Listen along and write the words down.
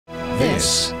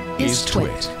This is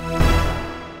TWiT.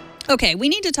 Okay, we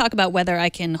need to talk about whether I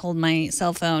can hold my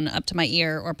cell phone up to my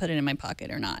ear or put it in my pocket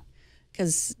or not.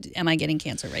 Because am I getting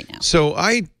cancer right now? So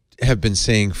I have been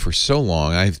saying for so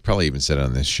long, I've probably even said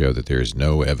on this show, that there is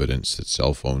no evidence that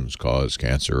cell phones cause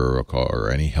cancer or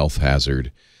any health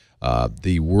hazard.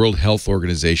 The World Health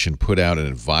Organization put out an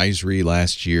advisory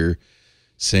last year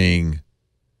saying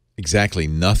exactly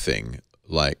nothing.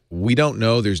 Like, we don't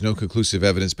know, there's no conclusive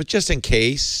evidence, but just in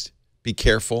case, be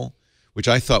careful, which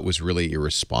I thought was really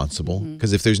irresponsible.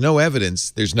 Because if there's no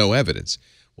evidence, there's no evidence.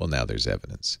 Well, now there's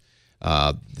evidence.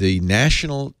 The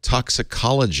National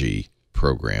Toxicology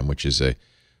Program, which is a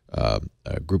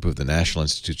group of the National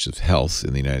Institutes of Health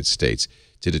in the United States,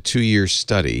 did a 2-year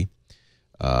study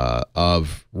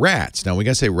of rats. Now, we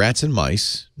got to say rats and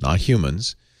mice, not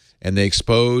humans. And they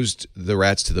exposed the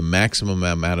rats to the maximum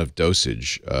amount of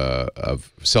dosage,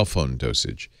 of cell phone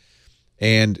dosage.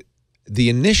 And the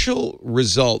initial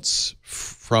results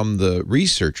from the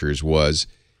researchers was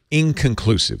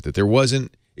inconclusive, that there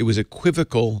wasn't, it was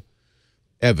equivocal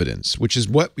evidence, which is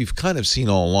what we've kind of seen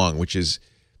all along, which is,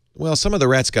 well, some of the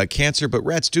rats got cancer, but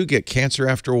rats do get cancer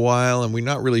after a while, and we're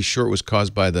not really sure it was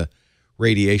caused by the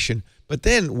radiation. But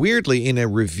then, weirdly, in a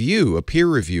review, a peer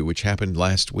review, which happened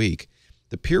last week,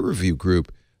 the peer review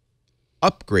group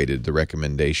upgraded the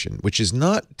recommendation, which is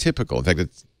not typical. In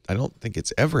fact, I don't think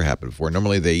it's ever happened before.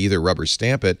 Normally, they either rubber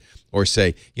stamp it or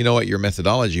say, you know what, your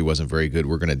methodology wasn't very good,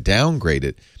 we're going to downgrade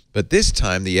it. But this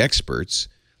time, the experts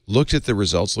looked at the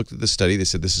results, looked at the study. They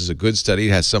said, this is a good study.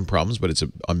 It has some problems, but it's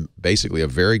basically a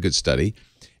very good study.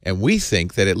 And we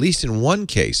think that at least in one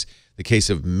case, the case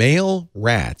of male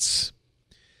rats,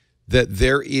 that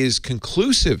there is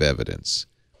conclusive evidence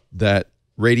that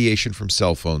radiation from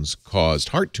cell phones caused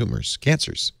heart tumors,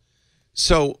 cancers.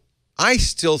 So I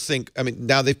still think, I mean,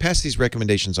 now they've passed these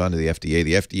recommendations on to the FDA.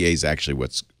 The FDA is actually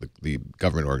what's the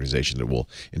government organization that will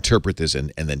interpret this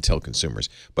and then tell consumers.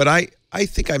 But I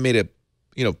think I made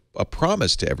a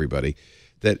promise to everybody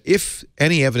that if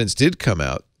any evidence did come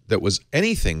out that was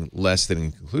anything less than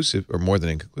inconclusive or more than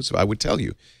inconclusive, I would tell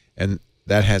you. And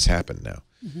that has happened now.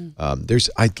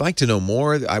 I'd like to know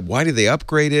more. Why did they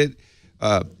upgrade it?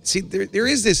 See, there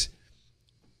is this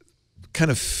kind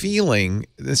of feeling,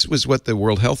 this was what the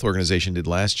World Health Organization did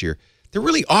last year, there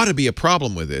really ought to be a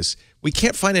problem with this. We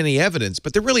can't find any evidence,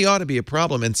 but there really ought to be a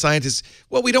problem. And scientists,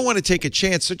 well, we don't want to take a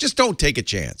chance, so just don't take a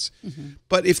chance.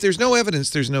 But if there's no evidence,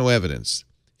 there's no evidence.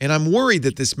 And I'm worried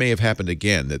that this may have happened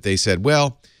again, that they said,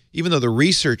 well, even though the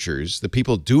researchers, the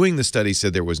people doing the study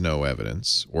said there was no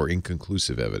evidence or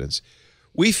inconclusive evidence,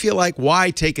 we feel like, why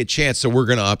take a chance, so we're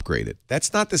going to upgrade it.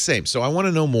 That's not the same. So I want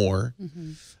to know more.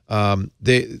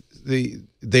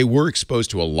 They were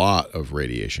exposed to a lot of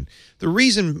radiation. The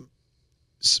reason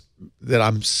that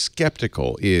I'm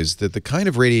skeptical is that the kind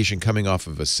of radiation coming off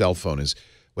of a cell phone is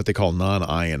what they call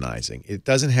non-ionizing. It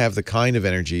doesn't have the kind of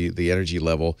energy, the energy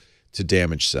level to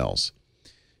damage cells.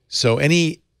 So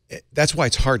that's why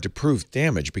it's hard to prove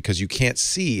damage, because you can't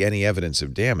see any evidence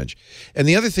of damage. And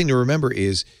the other thing to remember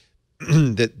is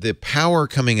that the power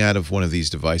coming out of one of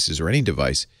these devices, or any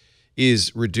device,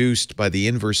 is reduced by the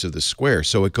inverse of the square.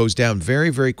 So it goes down very,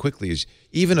 very quickly.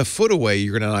 Even a foot away,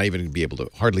 you're going to not even be able to,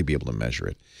 hardly be able to measure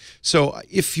it. So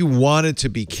if you wanted to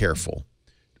be careful,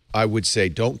 I would say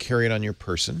don't carry it on your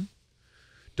person.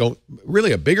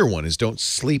 Really, a bigger one is don't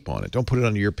sleep on it. Don't put it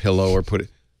under your pillow or put it.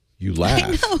 You laugh.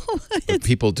 I know. But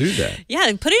people do that.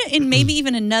 Yeah, put it in maybe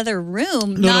even another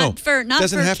room, not for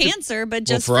cancer, but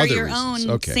just for your own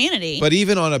sanity. But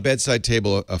even on a bedside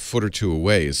table, a foot or two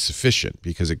away is sufficient,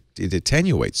 because it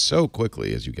attenuates so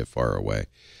quickly as you get far away.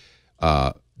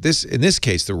 In this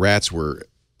case, the rats were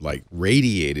like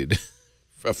radiated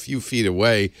a few feet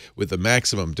away with the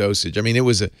maximum dosage. I mean, it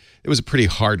was a pretty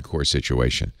hardcore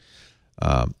situation.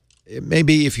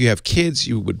 Maybe if you have kids,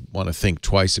 you would want to think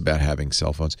twice about having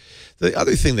cell phones. The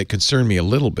other thing that concerned me a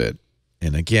little bit,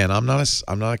 and again, I'm not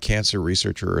a cancer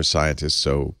researcher or a scientist,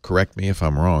 so correct me if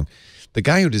I'm wrong. The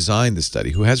guy who designed the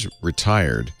study, who has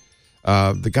retired,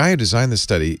 the guy who designed the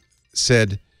study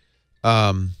said,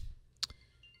 well,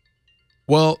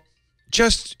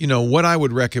 just, what I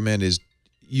would recommend is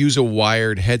use a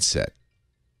wired headset.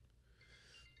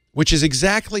 Which is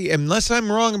exactly, unless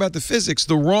I'm wrong about the physics,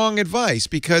 the wrong advice,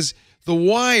 because the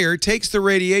wire takes the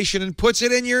radiation and puts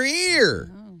it in your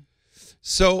ear. Oh.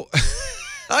 So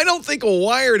I don't think a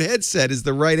wired headset is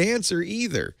the right answer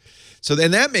either. So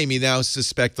then that made me now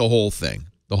suspect the whole thing.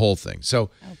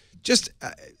 So just,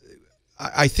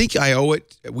 I think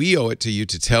we owe it to you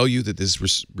to tell you that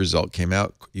this result came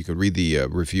out. You could read the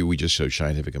review we just showed,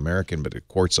 Scientific American, but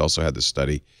Quartz also had the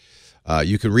study.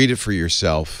 You can read it for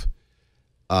yourself.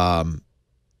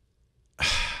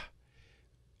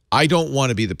 I don't want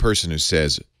to be the person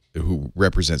who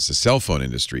represents the cell phone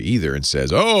industry either and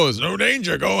says, oh, there's no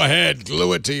danger. Go ahead.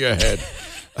 Glue it to your head.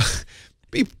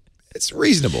 It's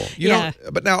reasonable. You know.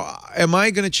 But now, am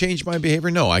I going to change my behavior?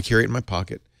 No, I carry it in my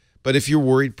pocket. But if you're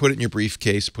worried, put it in your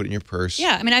briefcase, put it in your purse.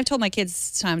 Yeah, I mean, I've told my kids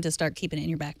it's time to start keeping it in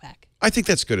your backpack. I think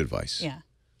that's good advice. Yeah.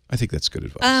 I think that's good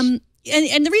advice.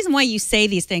 And the reason why you say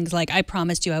these things, like I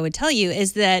promised you I would tell you,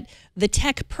 is that the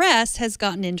tech press has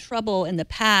gotten in trouble in the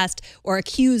past or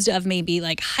accused of maybe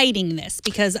like hiding this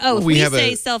because, if we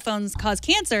say cell phones cause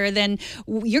cancer, then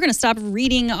you're going to stop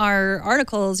reading our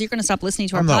articles. You're going to stop listening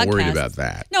to our podcasts. I'm not worried about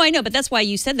that. No, I know, but that's why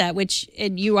you said that, which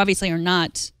you obviously are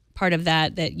not part of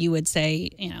that you would say,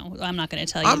 I'm not going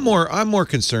to tell you. I'm more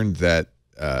concerned that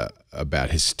about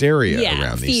hysteria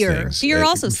around these things. Fear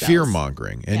also sells.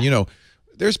 Fear-mongering. And,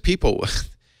 there's people,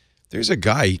 there's a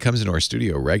guy, he comes into our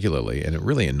studio regularly, and it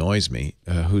really annoys me,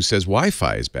 who says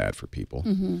Wi-Fi is bad for people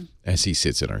as he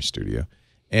sits in our studio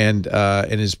and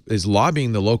is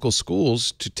lobbying the local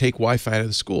schools to take Wi-Fi out of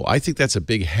the school. I think that's a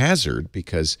big hazard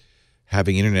because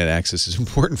having internet access is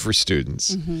important for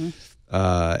students.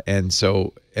 And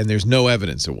there's no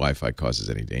evidence that Wi-Fi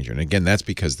causes any danger. And again, that's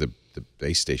because the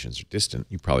base stations are distant.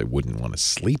 You probably wouldn't want to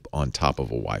sleep on top of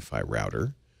a Wi-Fi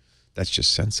router. That's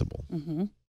just sensible.